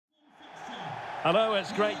Hello,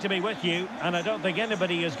 it's great to be with you, and I don't think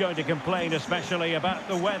anybody is going to complain, especially about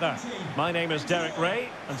the weather. My name is Derek Ray,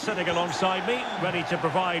 and sitting alongside me, ready to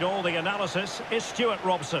provide all the analysis, is Stuart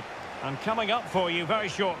Robson. And coming up for you very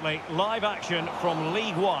shortly, live action from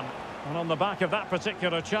League One. And on the back of that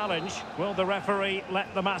particular challenge, will the referee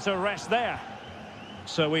let the matter rest there?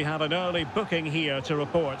 So we have an early booking here to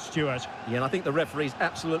report, Stuart. Yeah, and I think the referee's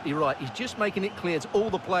absolutely right. He's just making it clear to all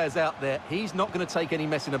the players out there, he's not going to take any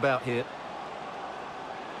messing about here.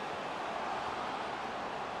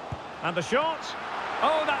 And the shot.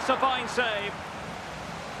 Oh, that's a fine save.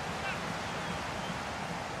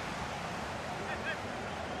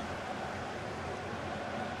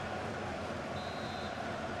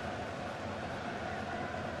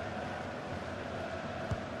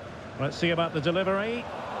 Let's see about the delivery.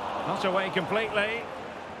 Not away completely.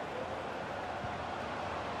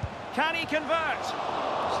 Can he convert?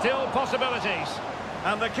 Still possibilities.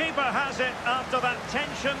 And the keeper has it after that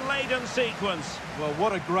tension-laden sequence. Well,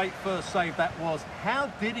 what a great first save that was. How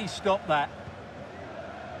did he stop that?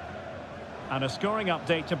 And a scoring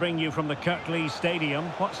update to bring you from the Kirklees Stadium.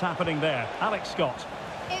 What's happening there? Alex Scott.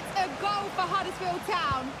 It's a goal for Huddersfield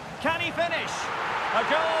Town. Can he finish? A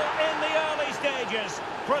goal in the early stages.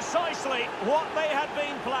 Precisely what they had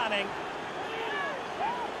been planning.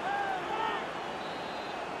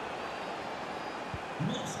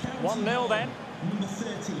 One 1-0 then. Number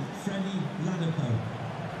 30, Ladapo.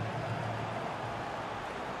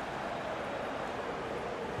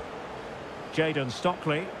 Jayden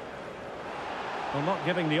Stockley. Well, not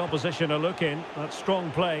giving the opposition a look in. That's strong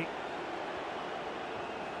play.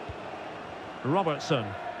 Robertson.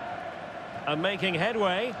 And making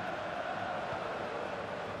headway.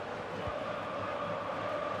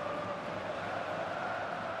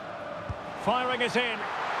 Firing it in.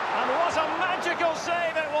 And what a magical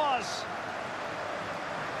save it was!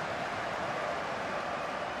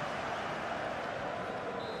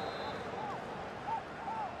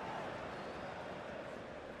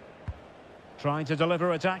 Trying to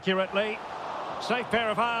deliver it accurately. Safe pair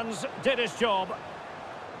of hands, did his job.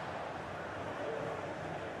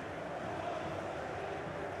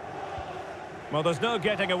 Well, there's no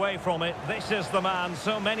getting away from it. This is the man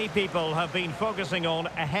so many people have been focusing on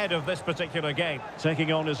ahead of this particular game.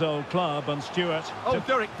 Taking on his old club, and Stuart... Oh,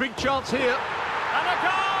 Derek, big chance here. And a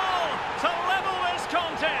goal to level this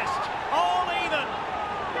contest. All even.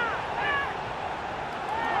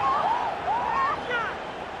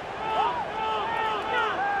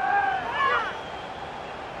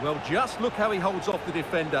 Well, just look how he holds off the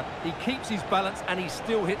defender. He keeps his balance and he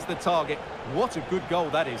still hits the target. What a good goal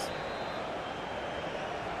that is.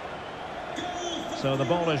 So the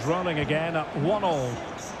ball is rolling again at 1-1.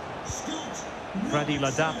 Freddie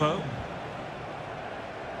Ladapo.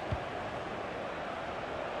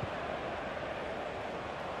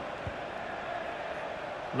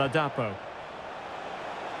 Ladapo.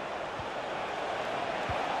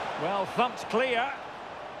 Well, thumped clear.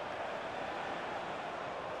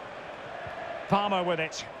 Palmer with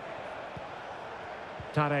it.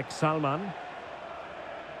 Tarek Salman.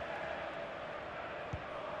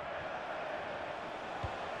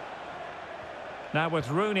 Now with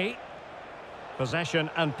Rooney. Possession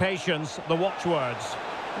and patience, the watchwords.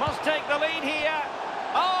 Must take the lead here.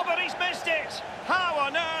 Oh, but he's missed it. How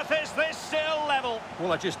on earth is this still level?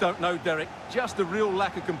 Well, I just don't know, Derek. Just a real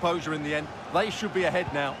lack of composure in the end. They should be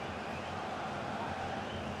ahead now.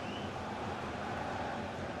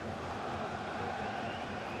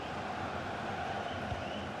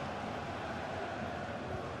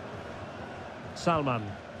 Salman.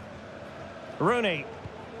 Rooney.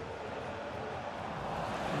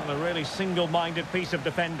 Well, a really single-minded piece of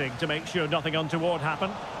defending to make sure nothing untoward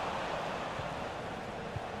happened.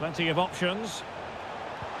 Plenty of options.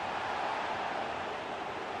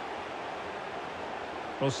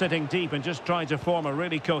 Well, sitting deep and just trying to form a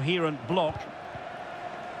really coherent block.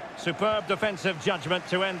 Superb defensive judgment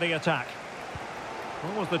to end the attack.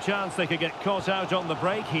 What was the chance they could get caught out on the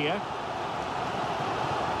break here?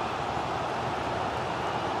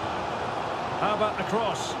 How about the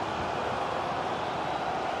cross?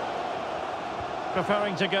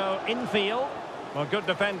 Preferring to go infield. Well, good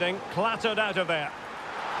defending, clattered out of there.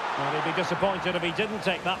 Well, he'd be disappointed if he didn't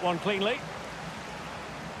take that one cleanly.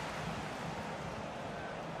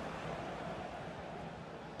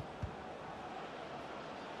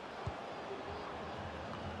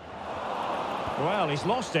 Well, he's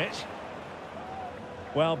lost it.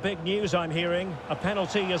 Well, big news I'm hearing. A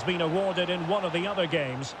penalty has been awarded in one of the other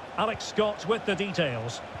games. Alex Scott with the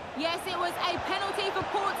details. Yes, it was a penalty for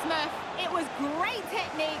Portsmouth. It was great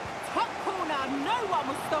technique, top corner, no one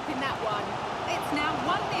was stopping that one. It's now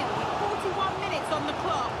 1-0 with 41 minutes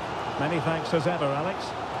Many thanks as ever, Alex.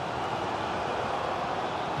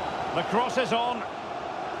 The cross is on.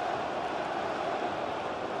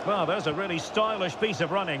 Well, there's a really stylish piece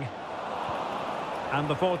of running. And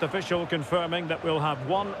the fourth official confirming that we'll have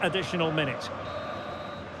one additional minute.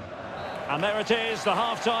 And there it is, the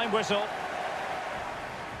half-time whistle.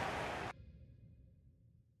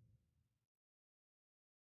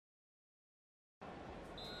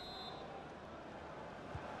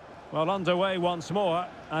 Well, underway once more,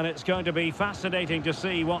 and it's going to be fascinating to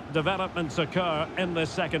see what developments occur in this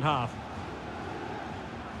second half.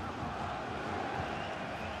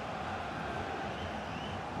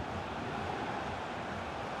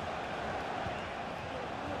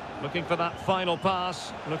 Looking for that final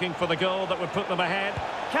pass, looking for the goal that would put them ahead.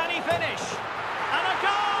 Can he finish? And a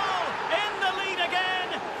goal! In the lead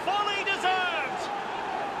again, fully deserved!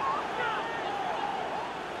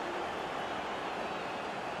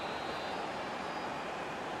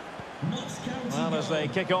 Well, as they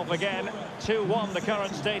kick off again, 2-1 the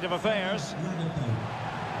current state of affairs.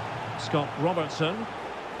 Scott Robertson.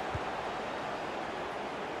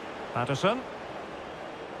 Patterson.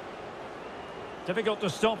 Difficult to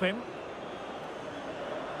stop him.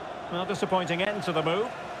 Well, disappointing end to the move.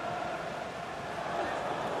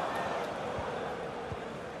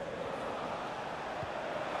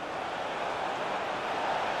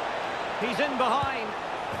 He's in behind.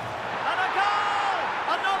 And a goal!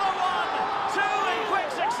 Another one! Two in quick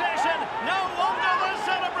succession. No wonder they're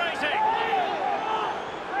celebrating.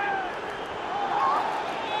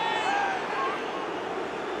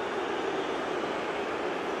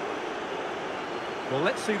 Well,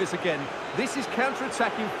 let's see this again. This is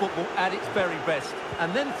counter-attacking football at its very best.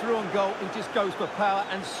 And then through on goal, he just goes for power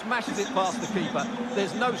and smashes it past the keeper.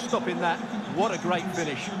 There's no stopping that. What a great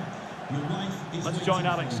finish. Let's join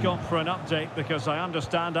Alex Scott for an update, because I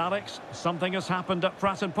understand, Alex, something has happened at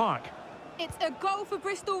Fratton Park. It's a goal for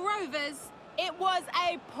Bristol Rovers. It was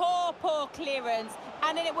a poor clearance,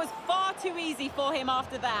 and then it was far too easy for him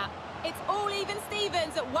after that. It's all even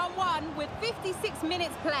Stevens at 1-1 with 56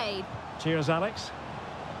 minutes played. Cheers, Alex.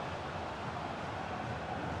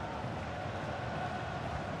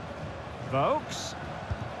 Vokes.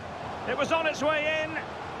 It was on its way in.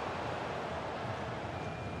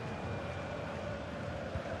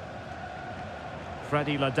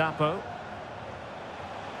 Freddie Ladapo.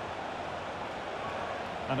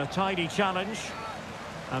 And a tidy challenge.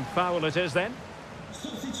 And foul it is then.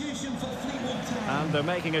 Substitution for Fleetwood Town. And they're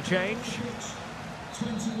making a change.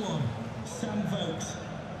 21, Sam Vokes.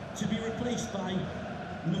 To be replaced by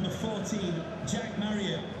number 14, Jack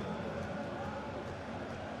Marriott.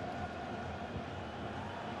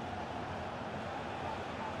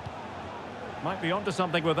 Might be onto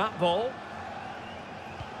something with that ball.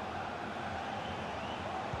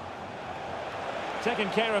 Taking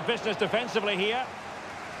care of business defensively here.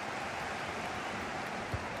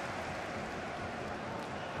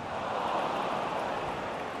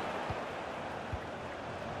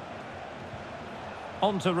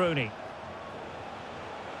 On to Rooney.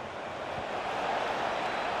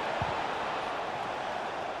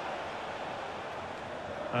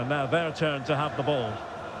 And now their turn to have the ball.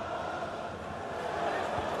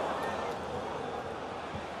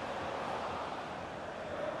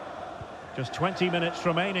 Just 20 minutes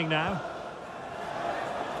remaining now.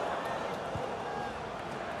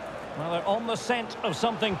 Well, they're on the scent of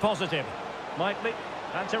something positive. Might be.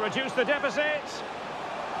 And to reduce the deficit.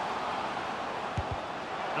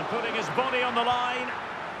 And putting his body on the line.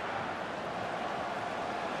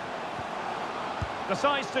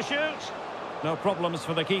 Decides to shoot. No problems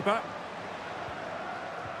for the keeper.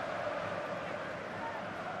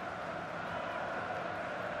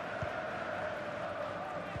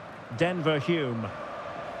 Denver Hume.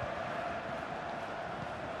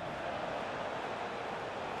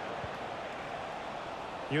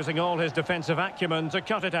 Using all his defensive acumen to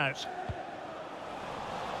cut it out.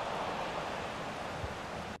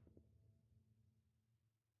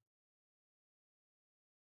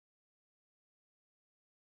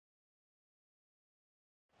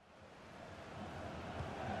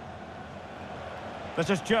 This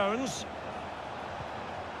is Jones.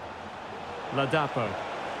 Ladapo.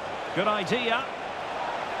 Good idea.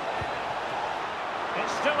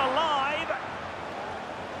 It's still alive.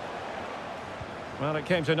 Well, it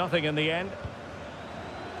came to nothing in the end.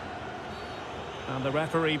 And the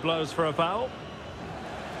referee blows for a foul.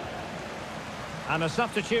 And a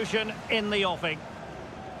substitution in the offing.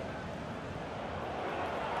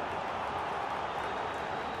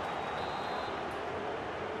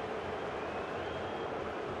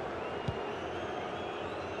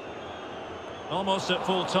 Almost at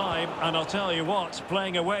full time, and I'll tell you what,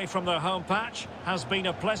 playing away from their home patch has been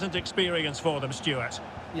a pleasant experience for them, Stuart.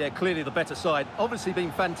 Yeah, clearly the better side. Obviously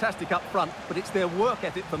been fantastic up front, but it's their work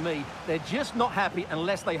ethic for me. They're just not happy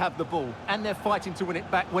unless they have the ball, and they're fighting to win it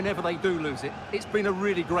back whenever they do lose it. It's been a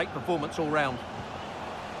really great performance all round.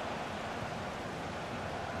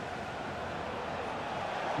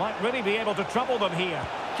 Might really be able to trouble them here.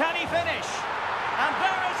 Can he finish? And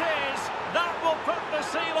there it is! That will put the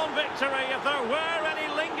seal on victory if there were any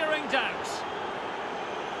lingering doubts.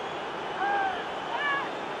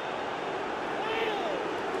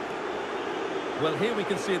 Well, here we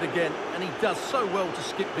can see it again, and he does so well to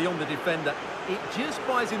skip beyond the defender. It just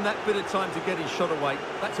buys him that bit of time to get his shot away.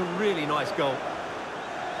 That's a really nice goal.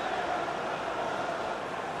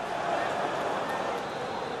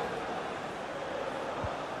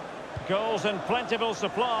 Goals in plentiful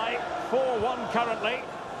supply. 4-1 currently.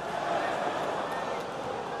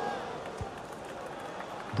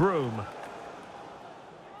 Broom.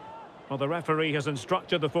 Well, the referee has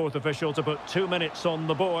instructed the fourth official to put 2 minutes on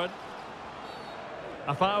the board.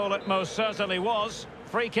 A foul it most certainly was.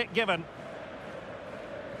 Free kick given.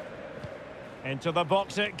 Into the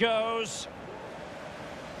box it goes.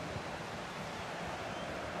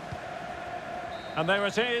 And there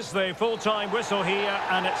it is, the full-time whistle here,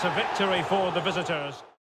 and it's a victory for the visitors.